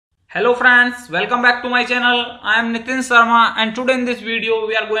Hello friends, welcome back to my channel. I am Nitin Sharma and today in this video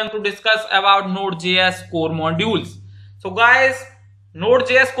we are going to discuss about Node.js core modules. So guys,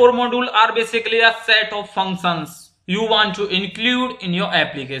 Node.js core module are basically a set of functions you want to include in your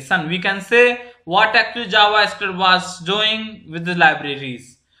application. We can say what actually JavaScript was doing with the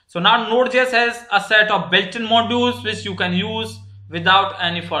libraries. So now Node.js has a set of built-in modules which you can use without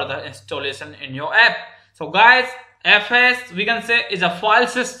any further installation in your app. So guys, FS we can say is a file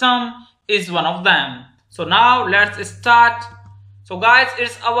system is one of them. So now let's start. So guys,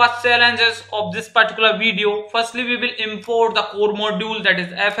 it's our challenges of this particular video. Firstly, we will import the core module, that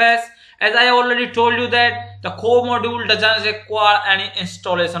is FS. As I already told you that the core module doesn't require any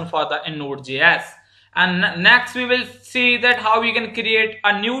installation further in Node.js. And next we will see that how we can create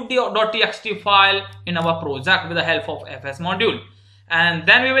a new .txt file in our project with the help of FS module. And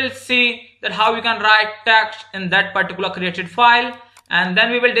then we will see that how we can write text in that particular created file, and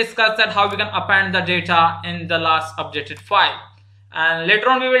then we will discuss that how we can append the data in the last updated file, and later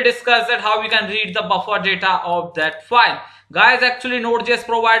on we will discuss that how we can read the buffer data of that file. Guys, actually Node.js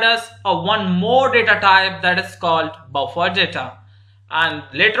provides us one more data type that is called buffer data, and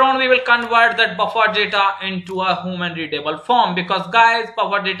later on we will convert that buffer data into a human readable form, because guys,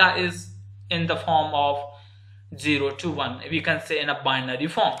 buffer data is in the form of 0 to 1, we can say in a binary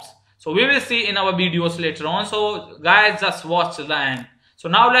forms. So we will see in our videos later on. So guys, just watch the end. So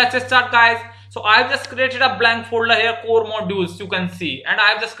now let's start guys. So I've just created a blank folder here, core modules you can see, and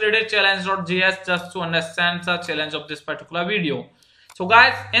I've just created challenge.js just to understand the challenge of this particular video. So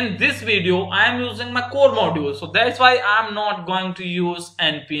guys, in this video I am using my core module, so that's why I'm not going to use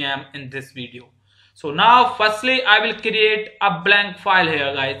npm in this video. So now firstly I will create a blank file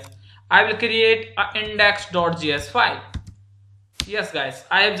here guys. I will create a index.js file. Yes guys,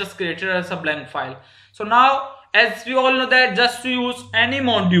 I have just created as a blank file. So now, as we all know that just to use any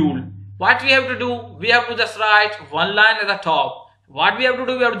module, what we have to do, we have to just write one line at the top. What we have to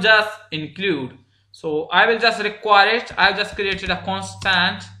do, we have to just include. So I will just require it. I have just created a const,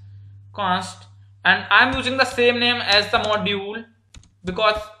 and I'm using the same name as the module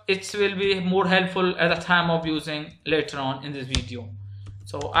because it will be more helpful at the time of using later on in this video.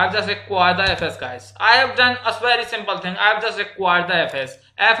 So I've just required the FS guys. I have done a very simple thing. I've just required the FS.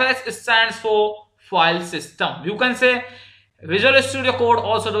 FS stands for file system. You can say Visual Studio Code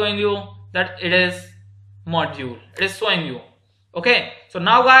also showing you that it is module. It is showing you. Okay. So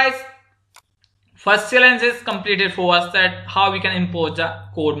now guys, first challenge is completed for us, that how we can import the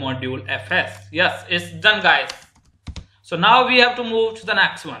core module FS. Yes, it's done guys. So now we have to move to the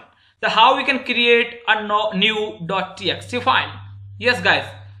next one. The how we can create a new .txt file. Yes guys,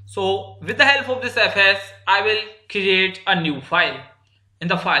 so with the help of this FS, I will create a new file in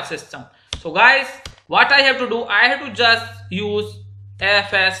the file system. So guys, what I have to do, I have to just use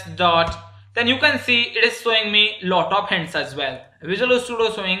fs dot, then you can see it is showing me lot of hints as well. Visual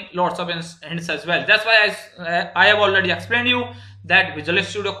Studio showing lots of hints as well. That's why I have already explained you that Visual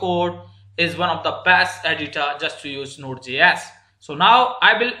Studio Code is one of the best editor just to use Node.js. So now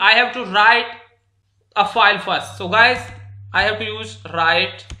I have to write a file first. So guys, I have to use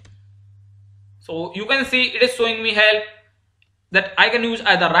write. So you can see it is showing me help that I can use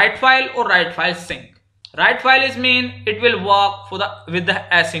either write file or write file sync. Write file is mean it will work with the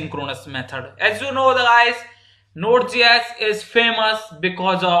asynchronous method. As you know the guys, Node.js is famous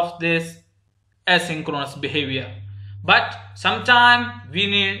because of this asynchronous behavior. But sometimes we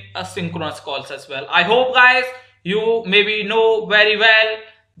need asynchronous calls as well. I hope guys you maybe know very well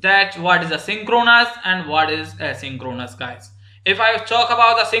that what is asynchronous and what is asynchronous guys. If I talk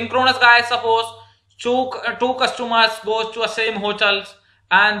about the synchronous guys, suppose two customers go to the same hotels,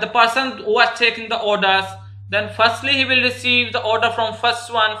 and the person who is taking the orders, then firstly he will receive the order from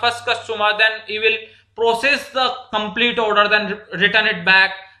first customer, then he will process the complete order, then return it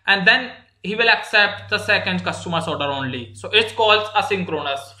back, and then he will accept the second customer's order only. So it's called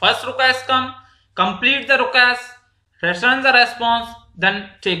asynchronous. First request come, complete the request, return the response, then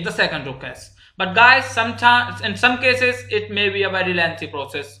take the second request. But guys, sometimes in some cases it may be a very lengthy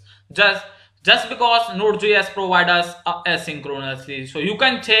process, just because Node.js provides us asynchronously. So you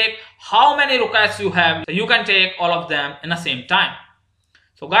can take how many requests you have, you can take all of them in the same time.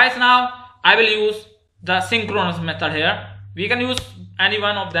 So guys, now I will use the synchronous method here. We can use any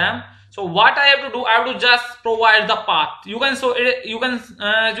one of them. So what I have to do, I have to just provide the path. You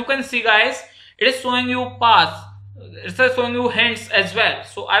can see guys, it is showing you paths. It's showing you hints as well.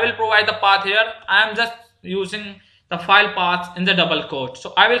 So I will provide the path here. I am just using the file path in the double quote.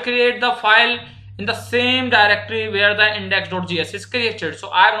 So I will create the file in the same directory where the index.js is created. So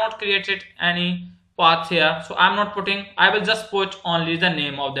I have not created any path here, so I'm not putting, I will just put only the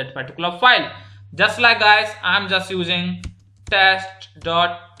name of that particular file. Just like guys, I'm just using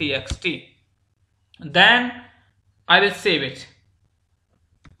test.txt. Then I will save it.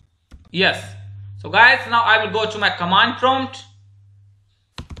 Yes. So guys, now I will go to my command prompt.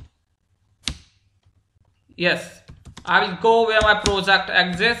 Yes, I will go where my project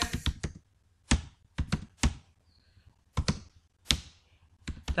exists.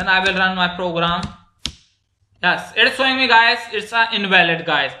 Then I will run my program. Yes, it is showing me guys, it's invalid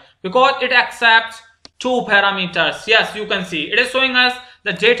guys, because it accepts 2 parameters. Yes, you can see it is showing us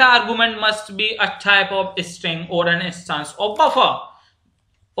the data argument must be a type of string or an instance of buffer.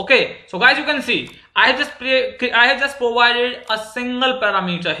 Okay, so guys, you can see I have just provided a single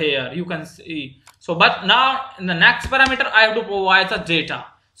parameter here, you can see. So but now in the next parameter I have to provide the data.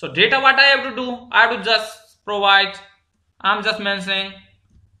 So data, what I have to do, I have to just provide, I'm just mentioning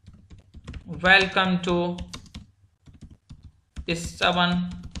welcome to stubborn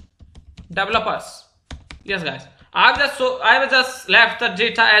developers. Yes guys, I have just left the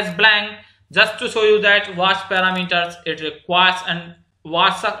data as blank just to show you that what parameters it requires and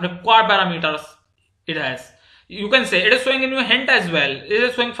what required parameters it has. You can say it is showing in your hint as well. It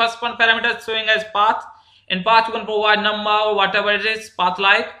is showing first one parameter is showing as path. In path you can provide number or whatever it is, path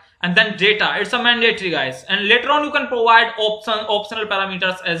like, and then data. It's a mandatory guys. And later on you can provide optional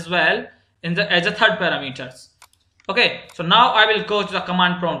parameters as well in the as a third parameters. Okay, so now I will go to the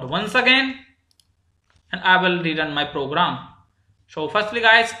command prompt once again and I will rerun my program. So firstly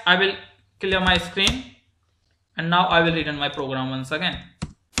guys, I will clear my screen and now I will rerun my program once again.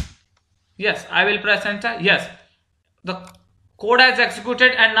 Yes, I will press enter. Yes, the code has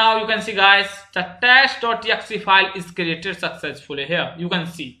executed and now you can see guys, the test.txt file is created successfully here. You can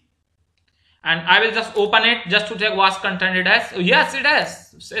see. And I will just open it just to check what content it has. Yes, it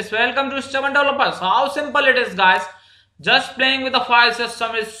has. It's welcome to stubborn developers. How simple it is guys. Just playing with the file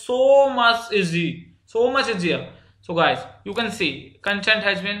system is so much easy. So much easier. So guys, you can see content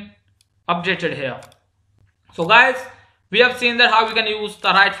has been updated here. So guys, we have seen that how we can use the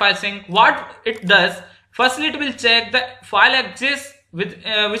write file sync. What it does, firstly it will check the file exists with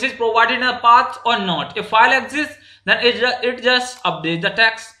which is provided in a path or not. If file exists, then it just updates the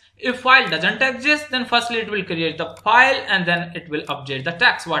text. If file doesn't exist, then firstly it will create the file and then it will update the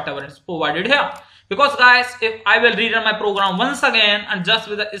text whatever is provided here. Because guys, if I will rerun my program once again and just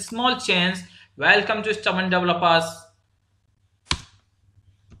with a small change, welcome to stubborn developers.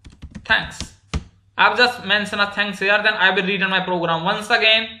 Thanks. I've just mentioned a thanks here, then I will rerun my program once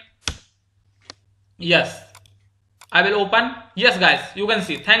again. Yes, I will open. Yes guys, you can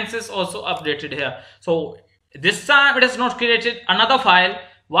see thanks is also updated here. So this time it has not created another file.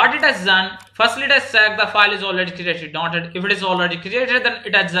 What it has done, firstly it has checked the file is already created, not it. If it is already created, then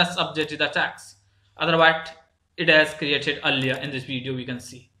it has just updated the text. Otherwise it has created earlier in this video, we can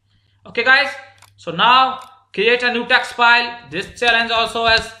see. Okay guys, so now create a new text file. This challenge also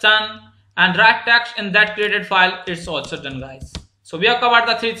has done, and write text in that created file, it's also done guys. So we have covered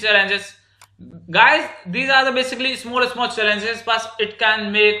the 3 challenges guys. These are the basically small challenges, but it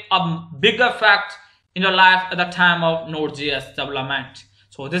can make a big effect in your life at the time of Node.js development.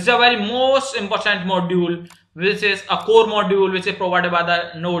 So this is a very most important module, which is a core module which is provided by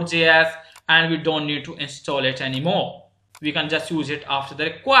the Node.js, and we don't need to install it anymore. We can just use it after the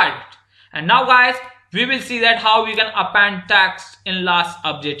required. And now guys, we will see that how we can append text in last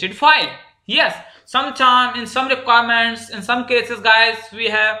updated file. Yes, sometime in some requirements, in some cases guys, we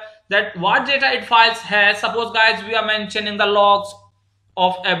have that what data it files has. Suppose guys, we are mentioning the logs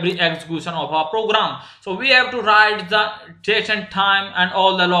of every execution of our program. So we have to write the date and time and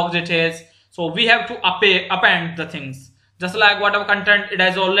all the log details. So we have to append the things. Just like whatever content it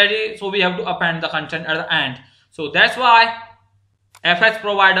has already, so we have to append the content at the end. So that's why FS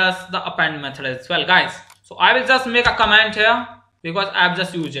provides us the append method as well guys. So I will just make a comment here because I have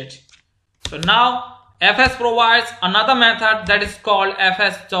just used it. So now FS provides another method that is called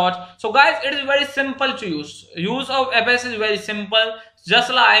fs dot. So guys, it is very simple to use. Use of FS is very simple.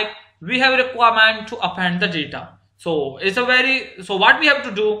 Just like we have a requirement to append the data. So it's a so what we have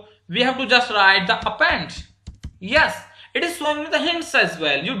to do, we have to just write the append. Yes, it is showing me the hints as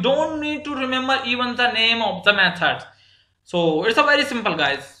well. You don't need to remember even the name of the method. So it's a very simple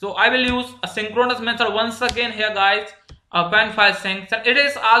guys. So I will use a synchronous method once again here guys. Append file sync, and it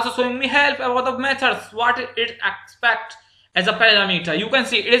is also showing me help about the methods, what it expects as a parameter. You can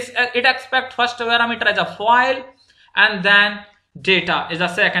see it expects first parameter as a file and then data is a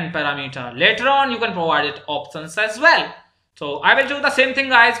second parameter. Later on you can provide it options as well. So I will do the same thing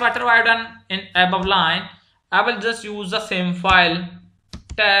guys, whatever I have done in above line. I will just use the same file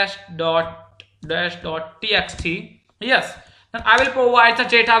test.txt dash.txt. Yes, then I will provide the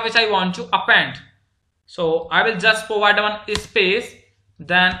data which I want to append. So I will just provide one space,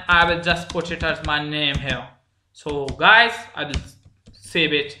 then I will just put it as my name here. So guys, I will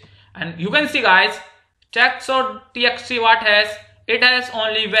save it, and you can see guys, text.txt what has, it has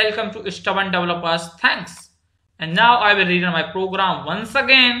only welcome to stubborn developers, thanks. And now I will read in my program once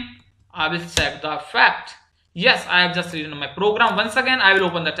again. I will check the fact. Yes, I have just written my program once again. I will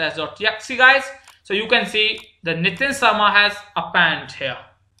open the test.txt guys. So you can see the Nitin Sharma has append here.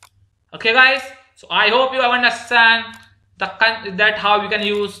 Okay guys, so I hope you have understand that how you can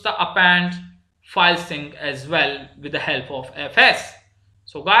use the append file sync as well with the help of FS.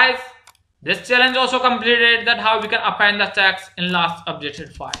 So guys, this challenge also completed, that how we can append the text in last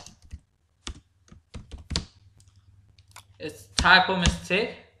updated file. It's typo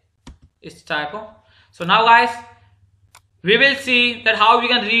mistake. It's typo. So now guys, we will see that how we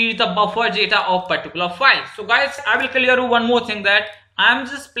can read the buffer data of particular file. So guys, I will clear you one more thing, that I'm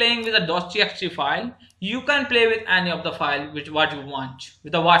just playing with a .txt file. You can play with any of the file which what you want,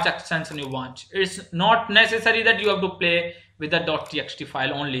 with the what extension you want. It's not necessary that you have to play with the .txt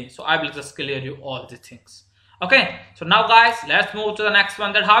file only. So I will just clear you all the things. Okay, so now guys, let's move to the next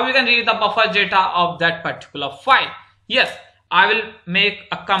one, that how we can read the buffer data of that particular file. Yes, I will make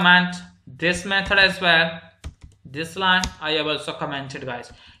a comment this method as well. This line I have also commented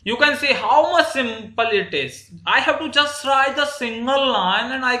guys. You can see how much simple it is. I have to just write the single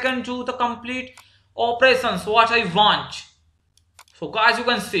line and I can do the complete operations what I want. So guys, you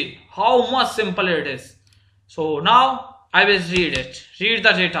can see how much simple it is. So now I will read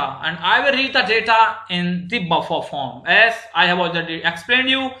the data, and I will read the data in the buffer form. As I have already explained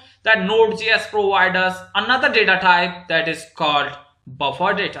you that Node.js provides us another data type that is called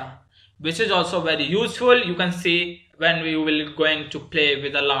buffer data, which is also very useful. You can see when we will going to play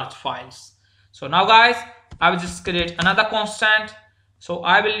with the large files. So now guys, I will just create another constant. So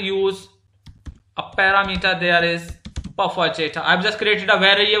I will use a parameter, there is buffer data. I've just created a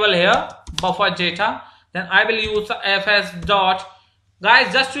variable here, buffer data. Then I will use the fs dot.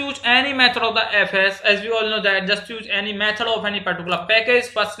 Guys, just to use any method of the fs, as we all know that just to use any method of any particular package,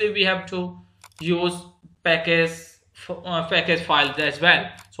 firstly we have to use package files as well.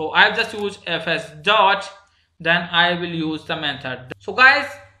 So I've just used fs dot, then I will use the method. So guys,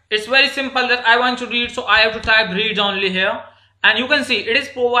 it's very simple that I want to read, so I have to type read only here, and you can see it is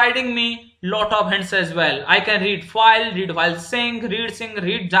providing me lot of hints as well. I can read file sync,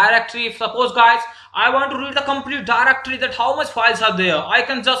 read directory. If suppose guys I want to read the complete directory, that how much files are there, I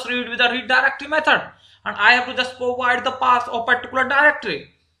can just read with the read directory method, and I have to just provide the path of particular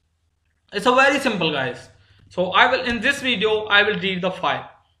directory. It's a very simple guys. So I will, in this video I will read the file.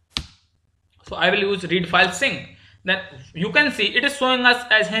 So I will use read file sync. Then you can see it is showing us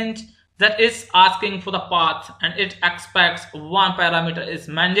as hint that is asking for the path, and it expects one parameter is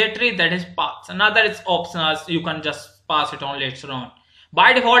mandatory, that is path. Another is optional, you can just pass it on later on.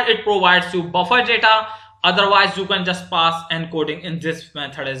 By default it provides you buffer data, otherwise you can just pass encoding in this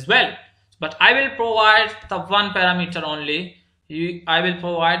method as well. But I will provide the one parameter only. I will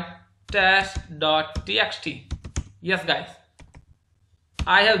provide test.txt. Yes guys,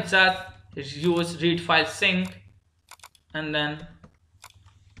 I have just used read file sync, and then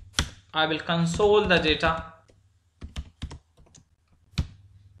I will console the data.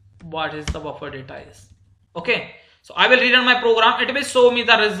 What is the buffer data is. Okay, so I will read on my program. It will show me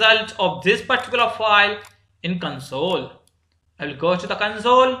the result of this particular file in console. I will go to the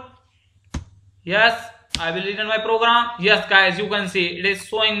console. Yes, I will read in my program. Yes guys, you can see it is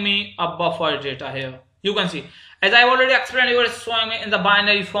showing me a buffer data here. You can see, as I already explained, it is showing me in the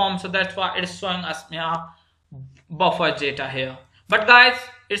binary form, so that's why it is showing us buffer data here. But guys,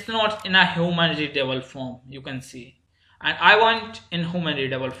 it's not in a human readable form, you can see, and I want in human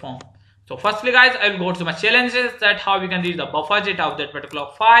readable form. So firstly guys, I will go to my challenges, that how we can read the buffer data of that particular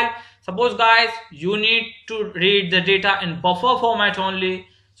file. Suppose guys you need to read the data in buffer format only,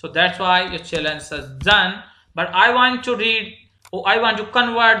 so that's why your challenge is done. But I want to read, or I want to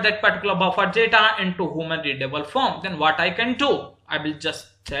convert that particular buffer data into human readable form. Then what I can do, I will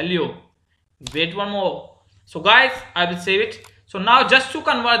just tell you. Wait one more. So guys, I will save it. So now just to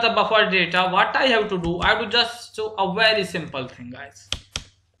convert the buffer data, what I have to do, I have to just do a very simple thing guys.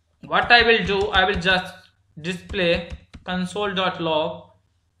 What I will do, I will just display console.log.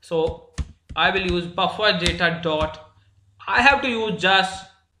 So I will use buffer data dot. I have to use just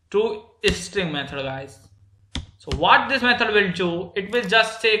two string method guys. So what this method will do, it will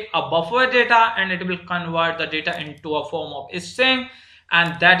just take a buffer data and it will convert the data into a form of string,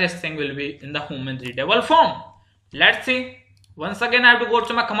 and that string will be in the human readable form. Let's see. Once again I have to go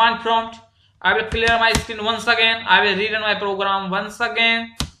to my command prompt. I will clear my screen once again. I will rerun my program once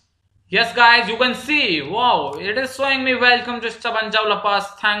again. Yes guys, you can see, wow, it is showing me welcome to stubborn developers.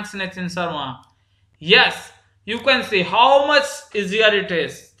 Thanks Nitin Sharma. Yes, you can see how much easier it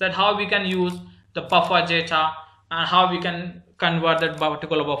is, that how we can use the buffer data and how we can convert that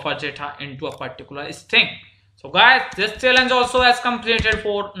particular buffer data into a particular string. So guys, this challenge also has completed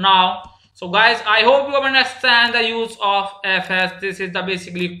for now. So guys, I hope you understand the use of FS. This is the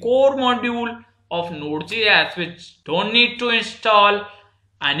basically core module of Node.js, which don't need to install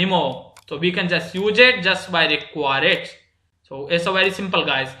anymore. So we can just use it just by require it. So it's a very simple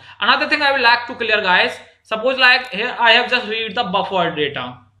guys. Another thing I would like to clear guys, suppose like here I have just read the buffer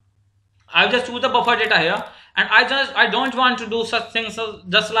data. I have just used the buffer data here, and I don't want to do such things. So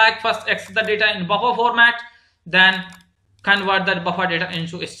just like first access the data in buffer format, then convert that buffer data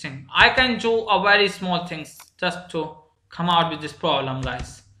into a string. I can do a very small things just to come out with this problem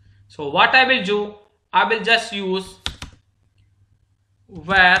guys. So what I will do, I will just use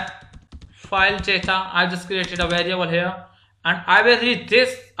where file data. I just created a variable here, and I will read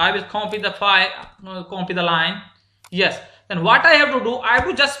this. I will copy the file, copy the line. Yes, then what I have to do, I have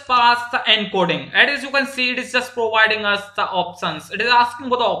to just pass the encoding. As you can see, it is just providing us the options. It is asking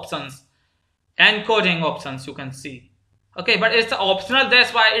for the options, encoding options, you can see. Okay, but it's optional,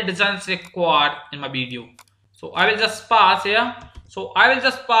 that's why it doesn't require in my video. So I will just pass here. So I will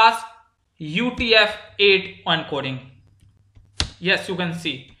just pass UTF-8 encoding. Yes, you can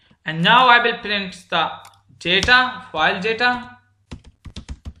see. And now I will print the data, file data,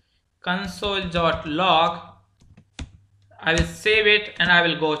 console.log. I will save it and I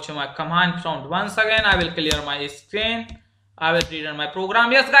will go to my command prompt once again. I will clear my screen. I will rerun my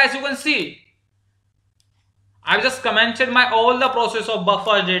program. Yes guys, you can see I've just commented my all the process of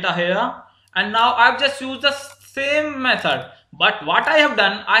buffer data here, and now I've just used the same method. But what I have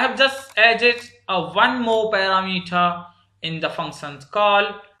done, I have just added one more parameter in the function's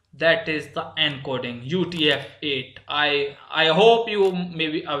call, that is the encoding UTF-8. I hope you may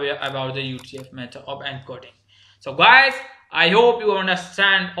be aware about the UTF method of encoding. So guys, I hope you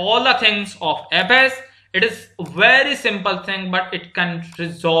understand all the things of FS. It is a very simple thing, but it can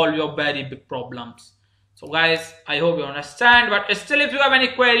resolve your very big problems. So guys, I hope you understand, but still if you have any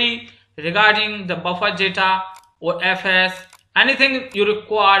query regarding the buffer data or FS, anything you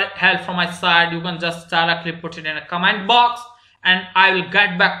require help from my side, you can just directly put it in a comment box and I will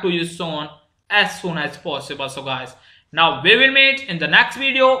get back to you soon as possible. So guys, now we will meet in the next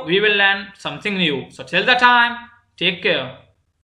video. We will learn something new. So till the time, take care.